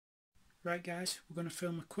Right guys, we're going to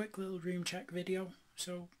film a quick little room check video,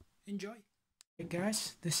 so enjoy. Hey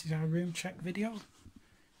guys, this is our room check video.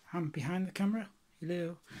 I'm behind the camera,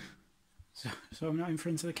 hello. So I'm not in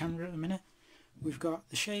front of the camera at the minute. We've got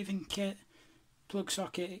the shaving kit, plug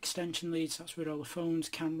socket, extension leads, that's where all the phones,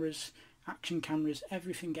 cameras, action cameras,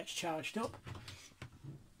 everything gets charged up.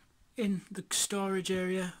 In the storage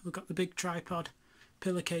area we've got the big tripod,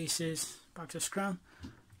 pillowcases, bags of scran.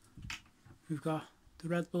 We've got the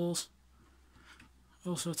Red Bulls,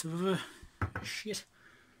 all sorts of other shit.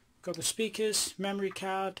 We've got the speakers, memory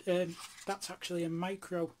card, that's actually a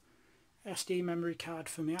micro SD memory card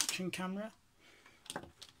for my action camera.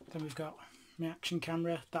 Then we've got my action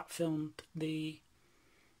camera that filmed the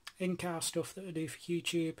in-car stuff that I do for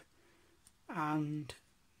YouTube, and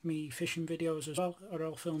me fishing videos as well are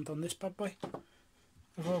all filmed on this bad boy.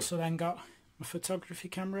 I've also then got my photography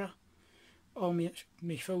camera, all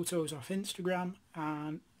my photos off Instagram,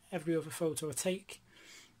 and every other photo I take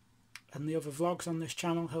and the other vlogs on this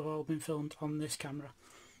channel have all been filmed on this camera.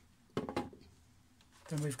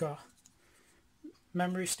 Then we've got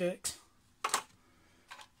memory sticks,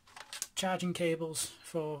 charging cables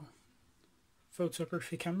for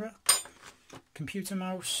photography camera, computer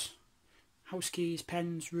mouse, house keys,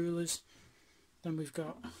 pens, rulers. Then we've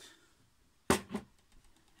got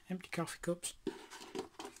empty coffee cups,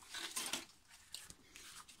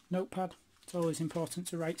 notepad, it's always important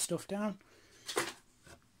to write stuff down.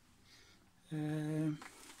 Then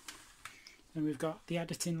we've got the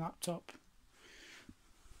editing laptop,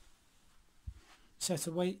 set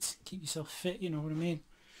of weights, keep yourself fit, you know what I mean.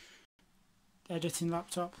 The editing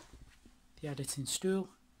laptop, the editing stool,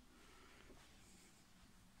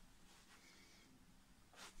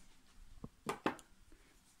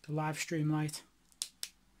 the live stream light,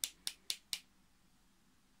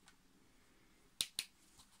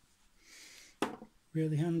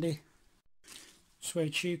 really handy,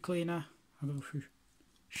 suede shoe cleaner. I go through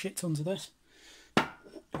shit tons of this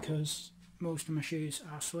because most of my shoes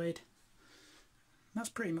are suede. That's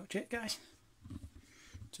pretty much it guys.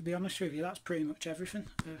 To be honest with you, that's pretty much everything.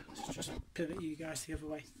 Let's just pivot you guys the other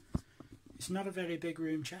way. It's not a very big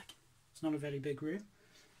room check. It's not a very big room,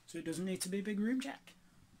 so it doesn't need to be a big room check.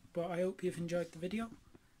 But I hope you've enjoyed the video,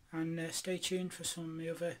 and stay tuned for some of my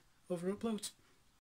other uploads.